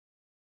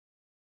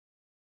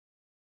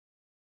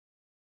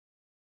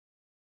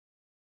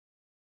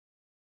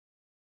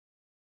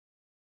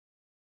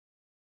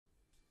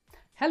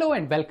Hello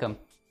and welcome.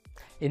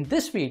 In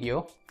this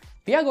video,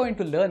 we are going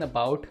to learn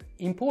about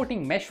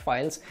importing mesh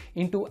files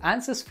into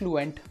Ansys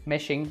Fluent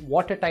Meshing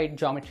Watertight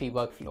Geometry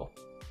Workflow.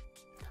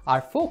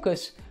 Our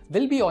focus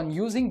will be on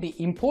using the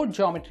import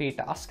geometry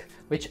task,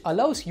 which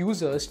allows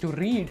users to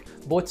read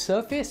both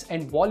surface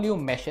and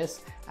volume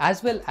meshes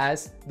as well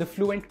as the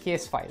Fluent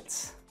case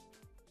files.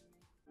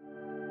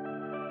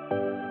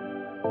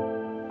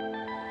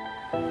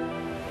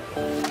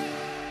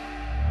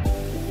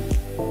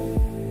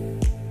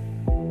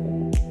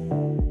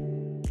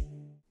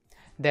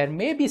 There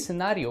may be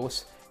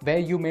scenarios where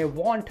you may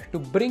want to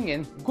bring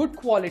in good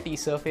quality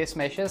surface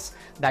meshes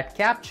that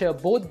capture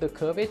both the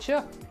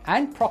curvature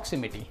and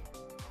proximity.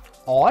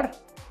 Or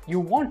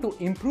you want to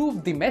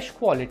improve the mesh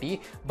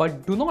quality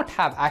but do not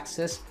have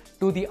access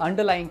to the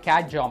underlying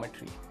CAD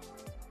geometry.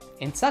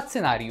 In such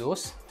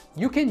scenarios,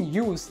 you can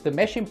use the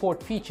mesh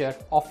import feature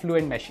of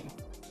Fluent Meshing.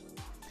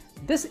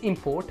 This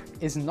import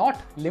is not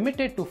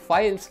limited to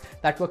files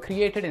that were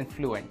created in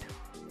Fluent.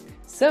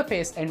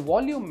 Surface and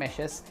volume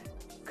meshes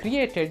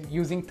created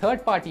using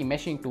third-party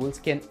meshing tools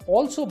can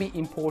also be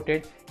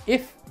imported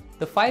if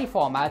the file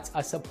formats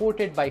are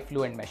supported by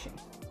Fluent Meshing.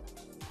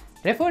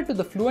 Refer to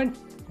the Fluent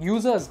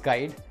User's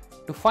Guide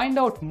to find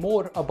out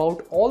more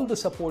about all the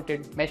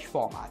supported mesh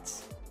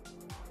formats.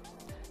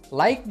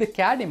 Like the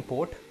CAD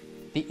import,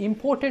 the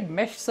imported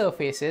mesh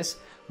surfaces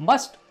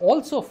must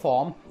also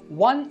form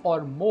one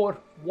or more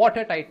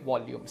watertight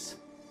volumes.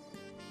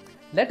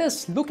 Let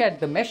us look at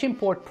the mesh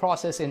import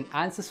process in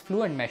Ansys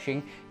Fluent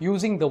Meshing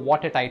using the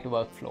Watertight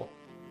workflow.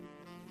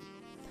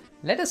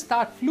 Let us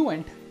start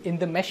Fluent in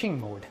the meshing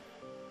mode.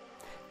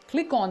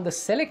 Click on the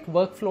Select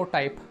Workflow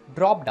Type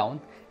drop-down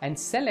and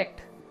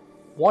select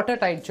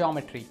Watertight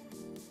Geometry.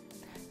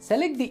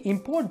 Select the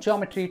Import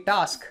Geometry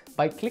task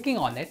by clicking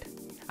on it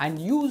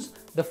and use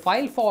the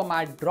File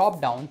Format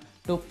drop-down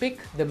to pick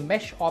the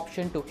Mesh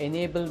option to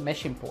enable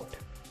mesh import.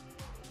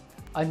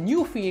 A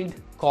new field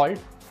called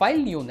File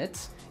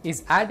Units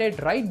is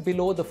added right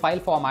below the file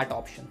format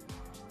option.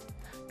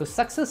 To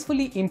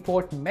successfully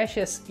import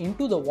meshes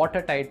into the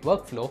Watertight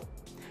workflow,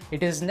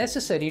 it is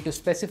necessary to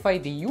specify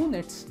the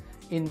units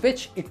in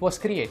which it was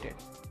created.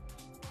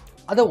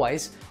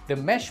 Otherwise, the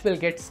mesh will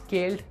get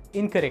scaled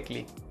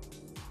incorrectly.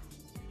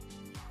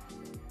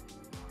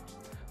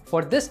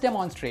 For this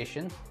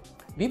demonstration,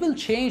 we will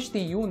change the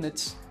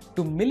units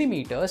to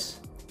millimeters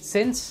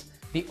since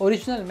the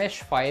original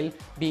mesh file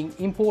being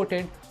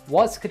imported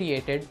was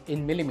created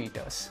in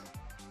millimeters.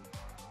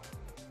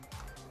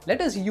 Let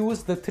us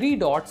use the three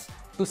dots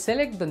to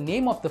select the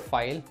name of the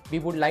file we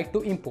would like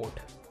to import.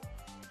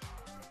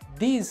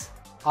 These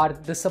are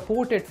the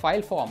supported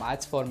file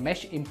formats for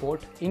mesh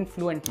import in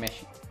Fluent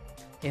Meshing.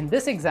 In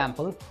this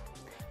example,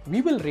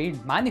 we will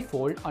read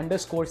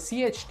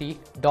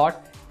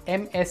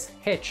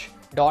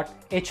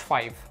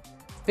manifold_cht.msh.h5,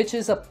 which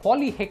is a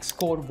polyhex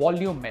core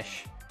volume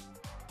mesh.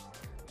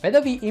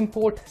 Whether we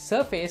import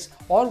surface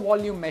or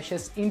volume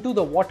meshes into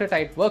the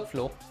Watertight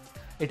workflow,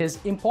 it is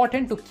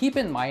important to keep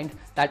in mind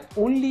that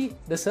only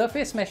the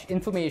surface mesh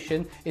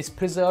information is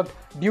preserved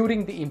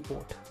during the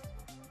import.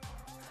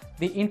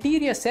 The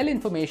interior cell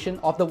information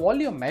of the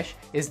volume mesh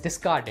is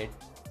discarded.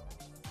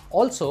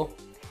 Also,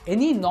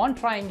 any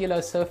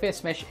non-triangular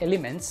surface mesh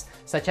elements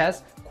such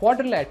as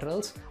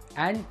quadrilaterals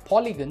and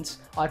polygons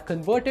are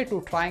converted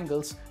to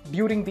triangles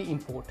during the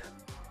import.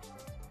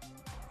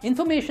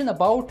 Information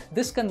about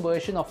this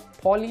conversion of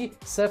poly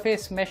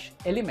surface mesh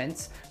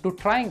elements to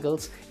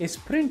triangles is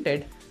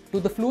printed to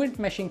the Fluent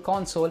Meshing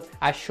console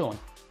as shown.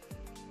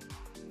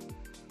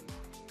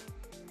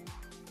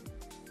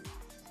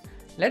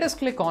 Let us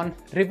click on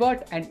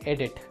Revert and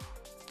Edit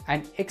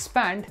and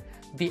expand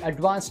the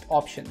advanced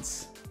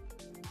options.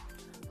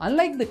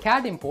 Unlike the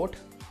CAD import,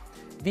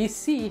 we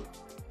see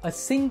a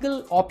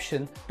single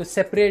option to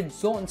separate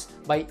zones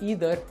by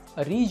either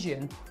a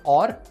region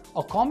or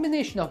a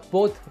combination of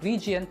both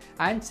region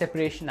and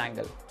separation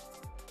angle.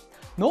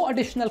 No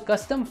additional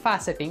custom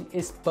faceting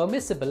is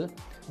permissible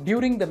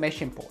during the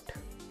mesh import.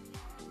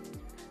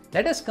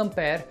 Let us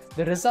compare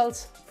the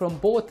results from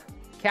both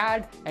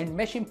CAD and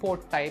mesh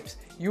import types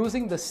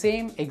using the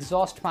same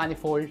exhaust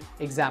manifold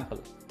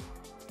example.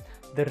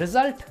 The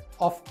result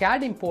of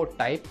CAD import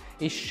type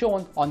is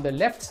shown on the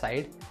left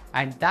side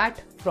and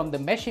that from the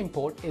mesh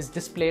import is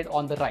displayed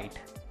on the right.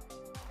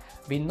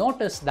 We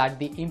notice that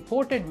the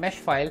imported mesh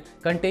file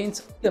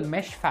contains the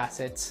mesh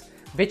facets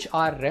which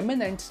are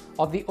remnants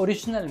of the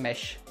original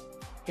mesh.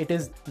 It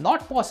is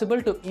not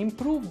possible to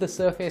improve the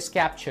surface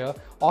capture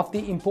of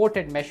the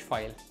imported mesh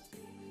file.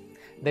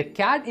 The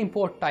CAD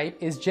import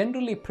type is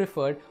generally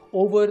preferred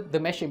over the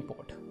mesh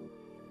import.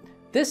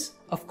 This,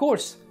 of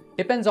course,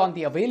 depends on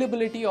the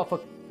availability of a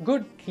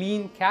good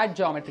clean CAD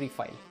geometry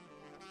file.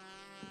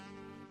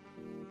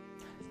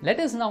 Let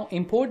us now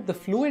import the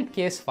Fluent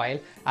case file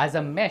as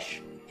a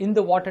mesh in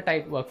the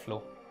Watertight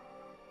workflow.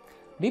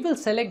 We will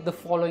select the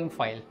following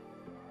file.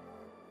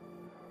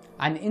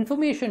 An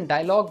information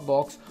dialog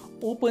box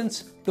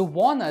opens to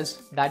warn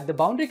us that the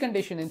boundary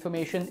condition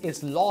information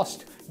is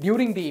lost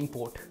during the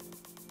import.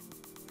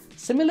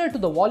 Similar to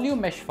the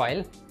volume mesh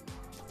file,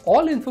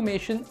 all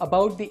information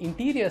about the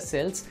interior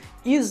cells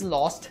is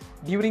lost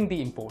during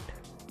the import.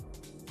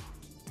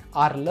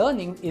 Our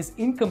learning is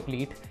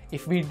incomplete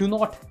if we do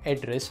not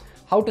address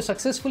how to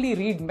successfully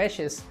read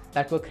meshes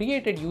that were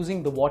created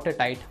using the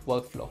watertight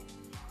workflow.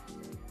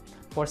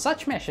 For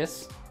such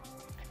meshes,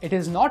 it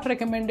is not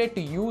recommended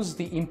to use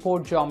the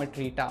import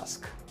geometry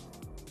task.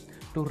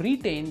 To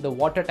retain the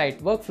watertight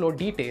workflow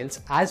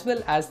details as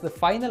well as the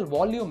final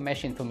volume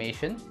mesh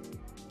information,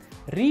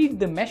 read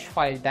the mesh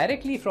file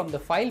directly from the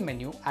file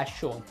menu as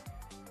shown.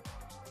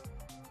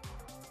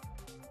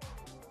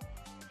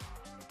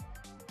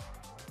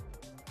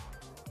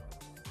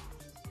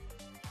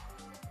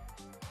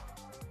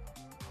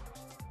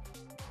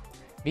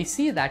 We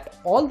see that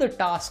all the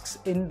tasks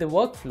in the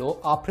workflow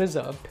are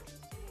preserved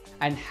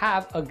and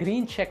have a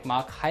green check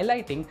mark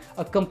highlighting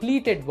a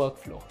completed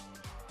workflow.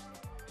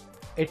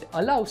 It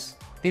allows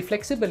the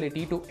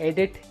flexibility to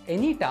edit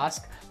any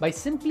task by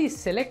simply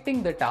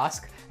selecting the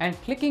task and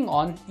clicking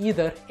on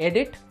either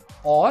Edit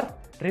or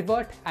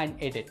Revert and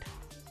Edit.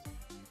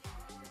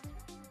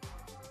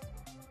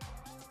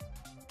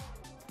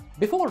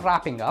 Before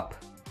wrapping up,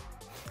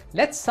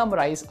 let's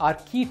summarize our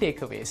key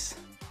takeaways.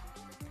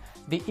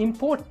 The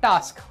import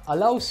task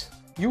allows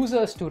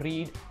users to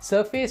read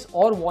surface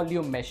or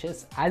volume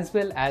meshes as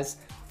well as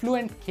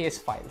Fluent case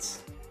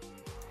files.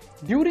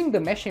 During the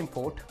mesh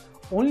import,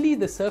 only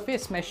the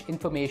surface mesh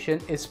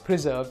information is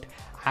preserved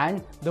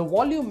and the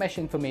volume mesh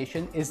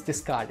information is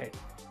discarded.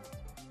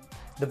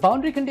 The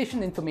boundary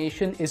condition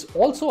information is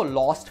also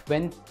lost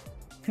when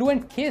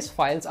Fluent case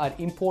files are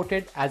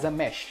imported as a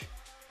mesh.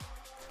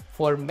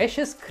 For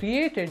meshes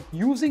created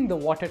using the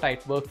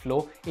watertight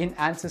workflow in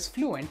Ansys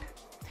Fluent,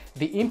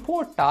 the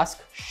import task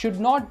should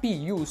not be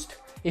used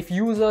if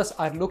users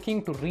are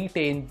looking to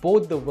retain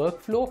both the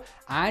workflow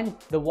and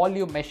the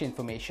volume mesh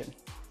information.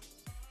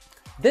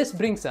 This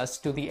brings us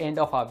to the end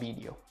of our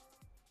video.